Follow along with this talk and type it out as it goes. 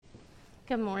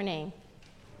Good morning.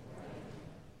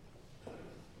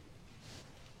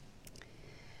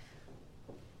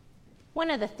 One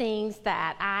of the things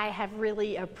that I have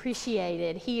really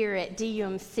appreciated here at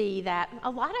DUMC that a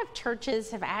lot of churches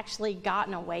have actually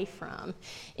gotten away from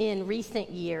in recent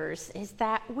years is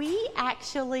that we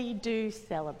actually do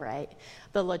celebrate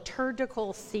the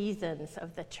liturgical seasons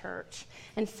of the church.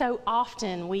 And so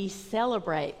often we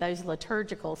celebrate those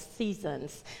liturgical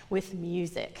seasons with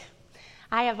music.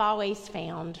 I have always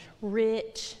found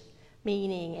rich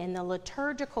meaning in the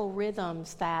liturgical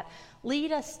rhythms that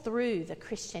lead us through the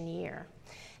Christian year.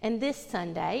 And this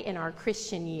Sunday in our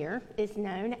Christian year is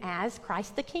known as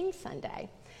Christ the King Sunday.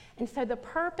 And so the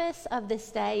purpose of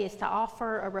this day is to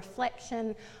offer a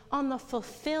reflection on the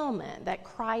fulfillment that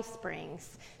Christ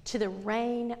brings to the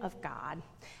reign of God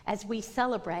as we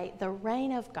celebrate the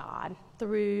reign of God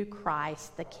through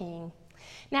Christ the King.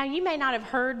 Now, you may not have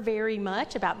heard very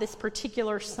much about this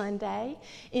particular Sunday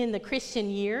in the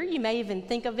Christian year. You may even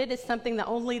think of it as something that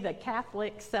only the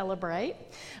Catholics celebrate.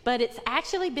 But it's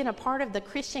actually been a part of the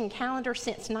Christian calendar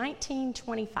since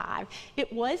 1925.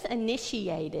 It was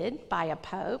initiated by a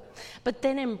pope, but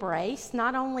then embraced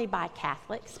not only by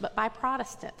Catholics, but by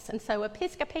Protestants. And so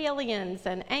Episcopalians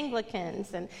and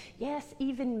Anglicans and, yes,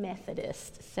 even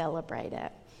Methodists celebrate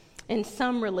it. In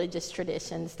some religious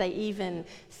traditions, they even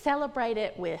celebrate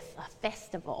it with a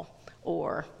festival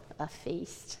or a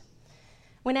feast.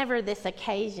 Whenever this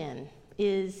occasion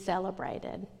is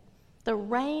celebrated, the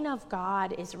reign of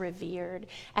God is revered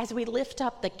as we lift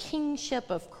up the kingship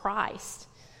of Christ.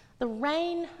 The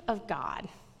reign of God,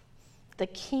 the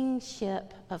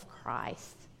kingship of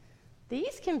Christ.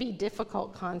 These can be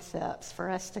difficult concepts for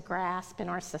us to grasp in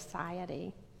our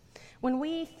society. When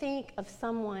we think of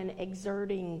someone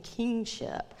exerting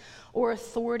kingship or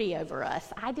authority over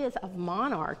us, ideas of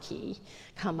monarchy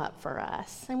come up for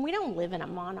us. And we don't live in a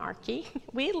monarchy.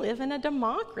 We live in a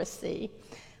democracy.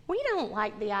 We don't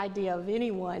like the idea of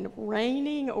anyone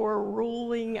reigning or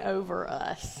ruling over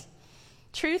us.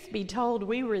 Truth be told,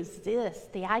 we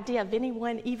resist the idea of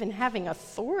anyone even having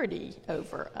authority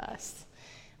over us.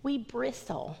 We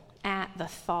bristle at the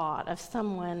thought of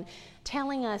someone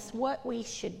telling us what we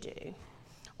should do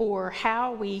or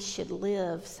how we should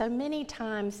live. So many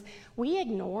times we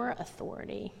ignore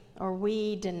authority, or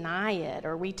we deny it,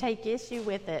 or we take issue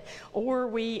with it, or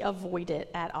we avoid it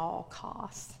at all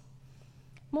costs.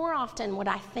 More often, what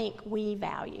I think we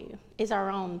value is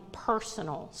our own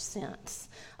personal sense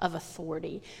of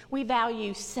authority. We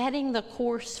value setting the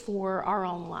course for our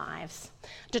own lives,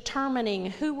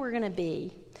 determining who we're going to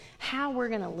be, how we're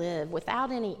going to live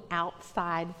without any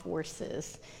outside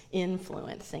forces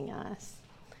influencing us.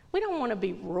 We don't want to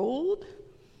be ruled.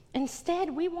 Instead,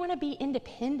 we want to be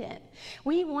independent.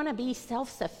 We want to be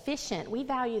self-sufficient. We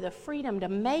value the freedom to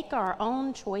make our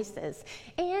own choices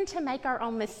and to make our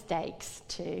own mistakes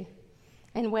too.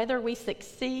 And whether we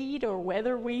succeed or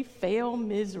whether we fail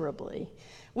miserably,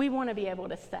 we want to be able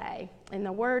to say, in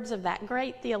the words of that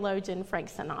great theologian Frank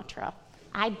Sinatra,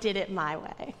 I did it my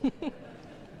way.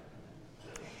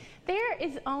 There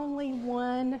is only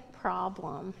one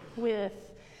problem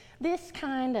with this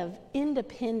kind of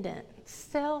independent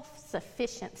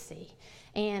self-sufficiency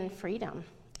and freedom.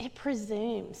 It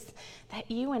presumes that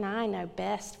you and I know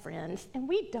best, friends, and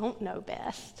we don't know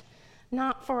best.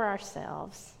 Not for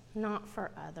ourselves, not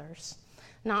for others,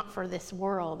 not for this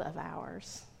world of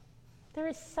ours. There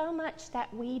is so much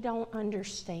that we don't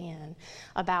understand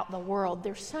about the world.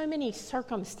 There's so many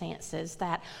circumstances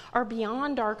that are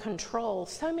beyond our control,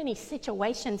 so many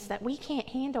situations that we can't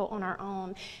handle on our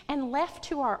own. And left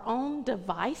to our own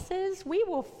devices, we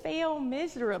will fail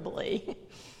miserably.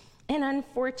 And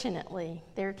unfortunately,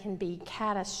 there can be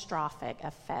catastrophic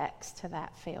effects to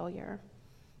that failure.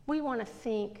 We want to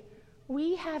think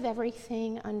we have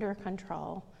everything under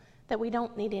control, that we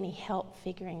don't need any help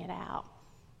figuring it out.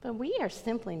 But we are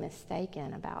simply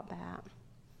mistaken about that.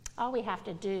 All we have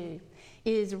to do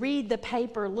is read the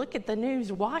paper, look at the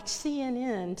news, watch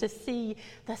CNN to see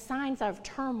the signs of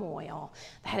turmoil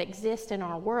that exist in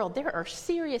our world. There are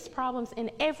serious problems in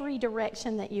every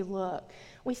direction that you look.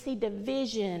 We see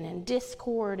division and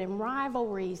discord and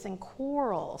rivalries and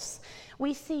quarrels.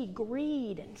 We see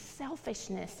greed and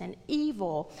selfishness and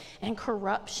evil and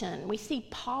corruption. We see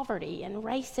poverty and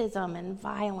racism and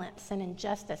violence and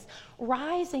injustice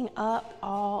rising up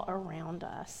all around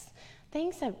us.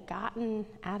 Things have gotten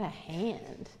out of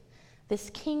hand. This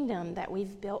kingdom that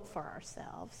we've built for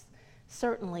ourselves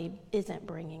certainly isn't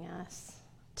bringing us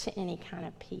to any kind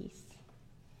of peace.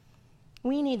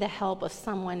 We need the help of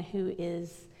someone who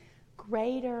is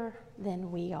greater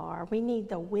than we are. We need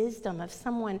the wisdom of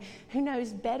someone who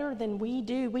knows better than we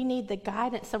do. We need the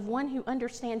guidance of one who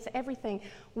understands everything.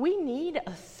 We need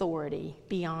authority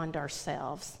beyond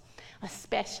ourselves,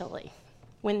 especially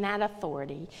when that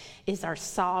authority is our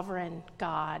sovereign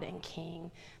God and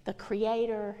King, the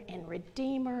creator and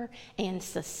redeemer and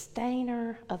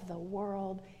sustainer of the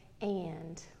world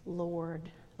and Lord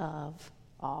of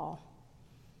all.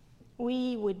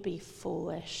 We would be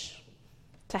foolish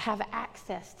to have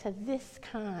access to this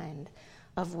kind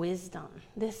of wisdom,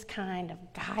 this kind of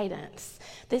guidance,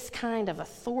 this kind of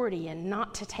authority, and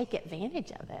not to take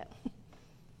advantage of it.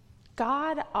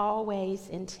 God always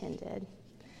intended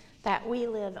that we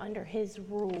live under his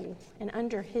rule and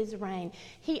under his reign.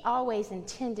 He always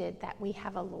intended that we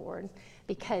have a Lord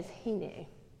because he knew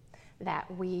that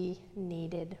we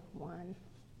needed one.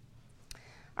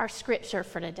 Our scripture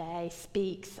for today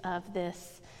speaks of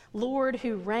this Lord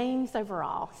who reigns over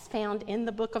all. It's found in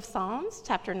the book of Psalms,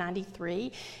 chapter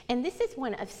 93. And this is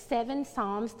one of 7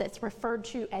 Psalms that's referred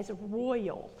to as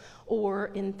royal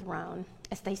or enthroned,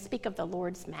 as they speak of the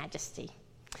Lord's majesty.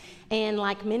 And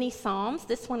like many Psalms,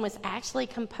 this one was actually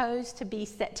composed to be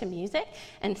set to music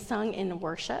and sung in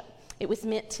worship. It was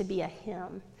meant to be a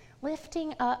hymn,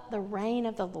 lifting up the reign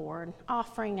of the Lord,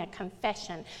 offering a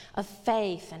confession of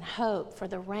faith and hope for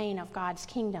the reign of God's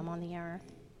kingdom on the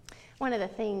earth. One of the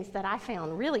things that I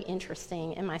found really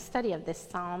interesting in my study of this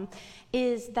psalm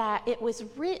is that it was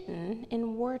written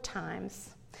in war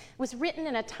times. It was written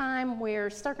in a time where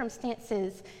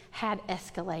circumstances had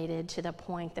escalated to the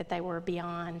point that they were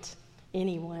beyond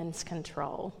anyone's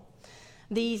control.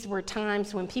 These were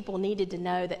times when people needed to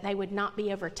know that they would not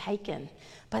be overtaken,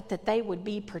 but that they would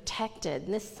be protected.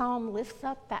 And this psalm lifts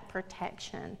up that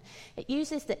protection. It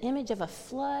uses the image of a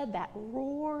flood that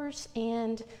roars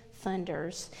and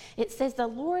thunders. It says, "The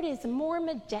Lord is more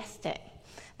majestic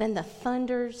than the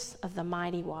thunders of the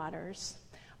mighty waters,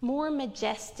 more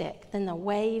majestic than the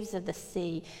waves of the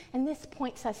sea." And this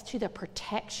points us to the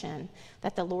protection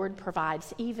that the Lord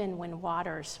provides even when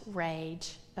waters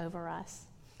rage over us.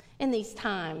 In these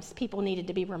times, people needed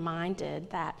to be reminded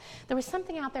that there was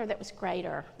something out there that was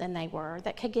greater than they were,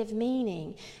 that could give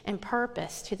meaning and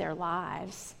purpose to their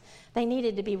lives. They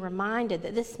needed to be reminded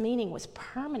that this meaning was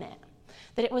permanent,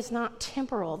 that it was not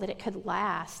temporal, that it could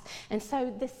last. And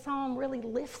so this psalm really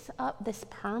lifts up this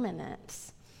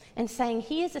permanence and saying,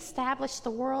 he has established the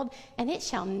world and it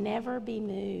shall never be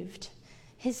moved.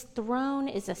 His throne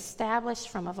is established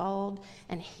from of old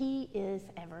and he is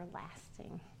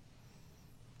everlasting.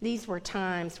 These were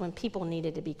times when people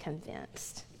needed to be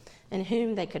convinced in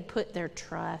whom they could put their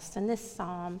trust. And this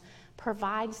psalm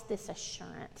provides this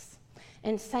assurance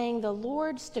in saying the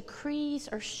Lord's decrees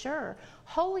are sure.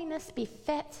 Holiness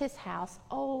befits his house,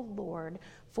 O Lord,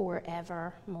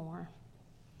 forevermore.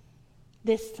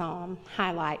 This psalm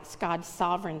highlights God's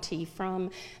sovereignty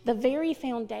from the very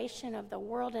foundation of the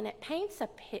world, and it paints a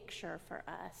picture for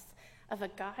us of a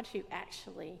God who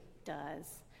actually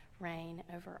does reign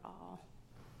over all.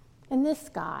 And this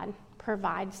God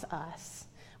provides us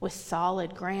with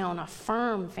solid ground, a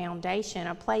firm foundation,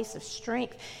 a place of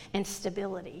strength and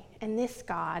stability. And this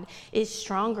God is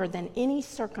stronger than any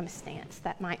circumstance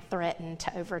that might threaten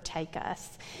to overtake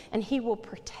us. And he will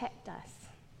protect us.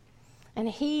 And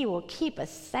he will keep us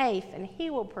safe. And he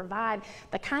will provide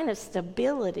the kind of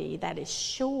stability that is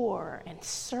sure and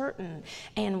certain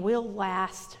and will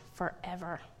last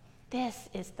forever. This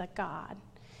is the God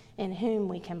in whom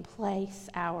we can place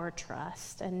our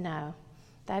trust and know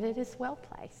that it is well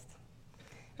placed.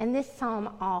 And this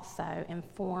psalm also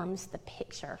informs the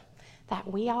picture that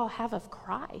we all have of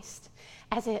Christ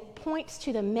as it points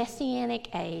to the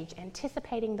Messianic age,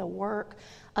 anticipating the work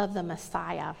of the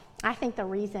Messiah. I think the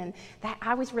reason that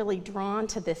I was really drawn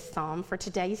to this psalm for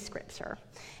today's scripture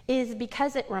is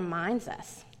because it reminds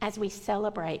us, as we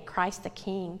celebrate Christ the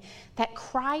King, that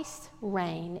Christ's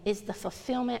reign is the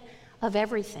fulfillment of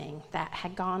everything that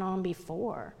had gone on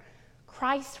before.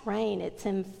 Christ's reign, it's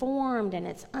informed and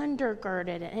it's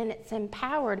undergirded and it's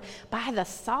empowered by the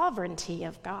sovereignty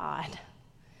of God.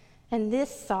 And this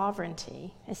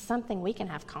sovereignty is something we can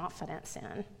have confidence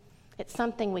in. It's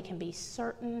something we can be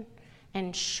certain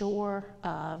and sure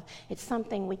of. It's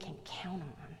something we can count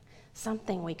on,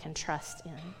 something we can trust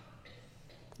in.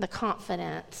 The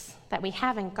confidence that we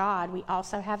have in God, we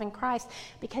also have in Christ,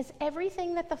 because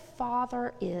everything that the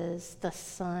Father is, the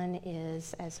Son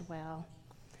is as well.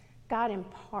 God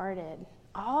imparted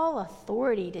all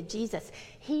authority to Jesus.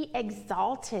 He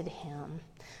exalted him,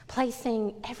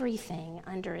 placing everything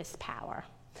under his power,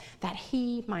 that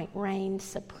he might reign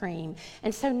supreme.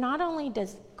 And so not only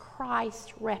does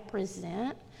Christ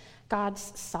represent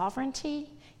God's sovereignty,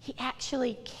 He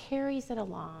actually carries it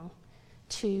along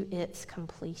to its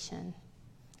completion.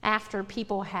 After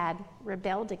people had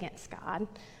rebelled against God,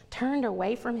 turned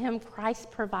away from him,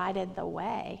 Christ provided the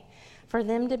way for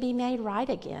them to be made right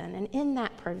again. And in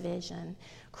that provision,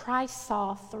 Christ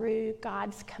saw through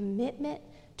God's commitment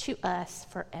to us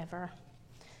forever.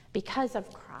 Because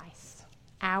of Christ,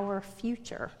 our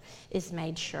future is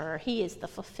made sure. He is the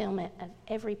fulfillment of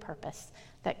every purpose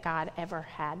that God ever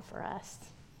had for us.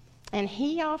 And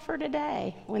he offered a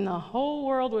day when the whole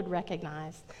world would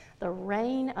recognize the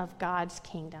reign of God's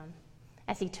kingdom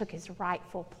as he took his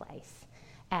rightful place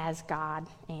as God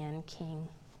and King.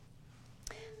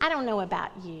 I don't know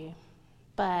about you,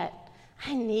 but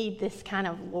I need this kind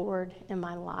of Lord in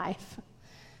my life.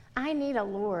 I need a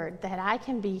Lord that I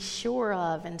can be sure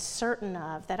of and certain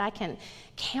of, that I can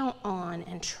count on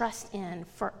and trust in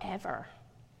forever.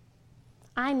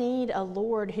 I need a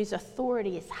Lord whose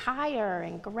authority is higher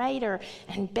and greater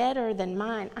and better than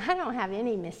mine. I don't have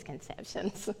any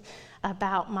misconceptions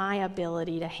about my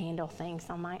ability to handle things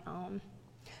on my own.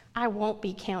 I won't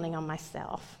be counting on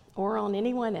myself or on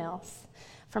anyone else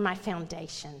for my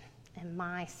foundation and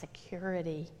my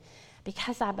security.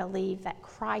 Because I believe that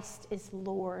Christ is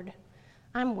Lord,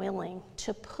 I'm willing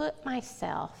to put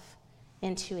myself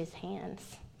into his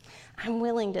hands. I'm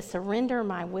willing to surrender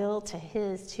my will to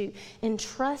his, to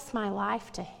entrust my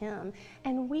life to him.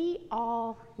 And we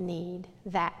all need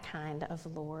that kind of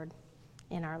Lord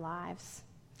in our lives.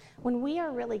 When we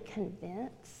are really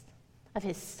convinced of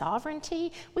his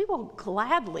sovereignty, we will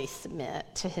gladly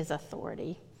submit to his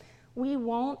authority. We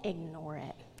won't ignore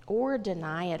it or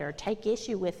deny it or take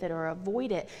issue with it or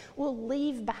avoid it. We'll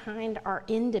leave behind our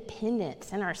independence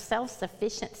and our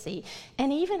self-sufficiency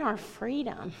and even our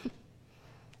freedom.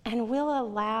 And we'll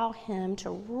allow him to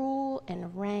rule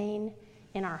and reign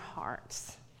in our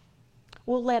hearts.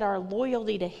 We'll let our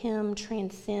loyalty to him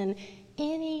transcend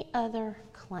any other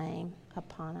claim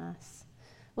upon us.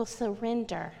 We'll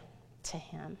surrender to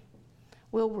him.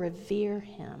 We'll revere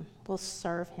him. We'll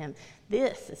serve him.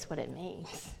 This is what it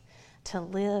means to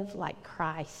live like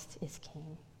Christ is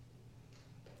King.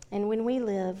 And when we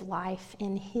live life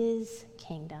in his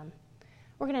kingdom,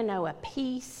 we're going to know a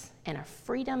peace and a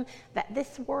freedom that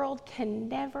this world can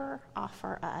never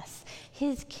offer us.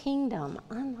 His kingdom,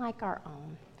 unlike our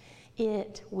own,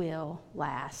 it will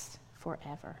last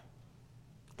forever.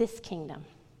 This kingdom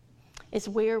is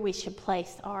where we should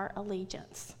place our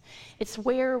allegiance. It's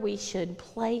where we should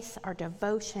place our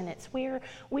devotion. It's where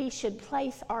we should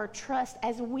place our trust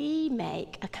as we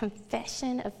make a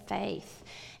confession of faith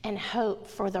and hope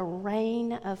for the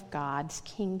reign of God's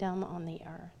kingdom on the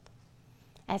earth.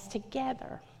 As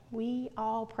together we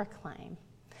all proclaim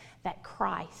that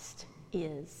Christ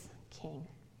is King.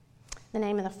 In the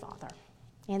name of the Father,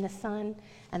 and the Son,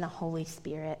 and the Holy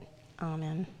Spirit.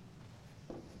 Amen.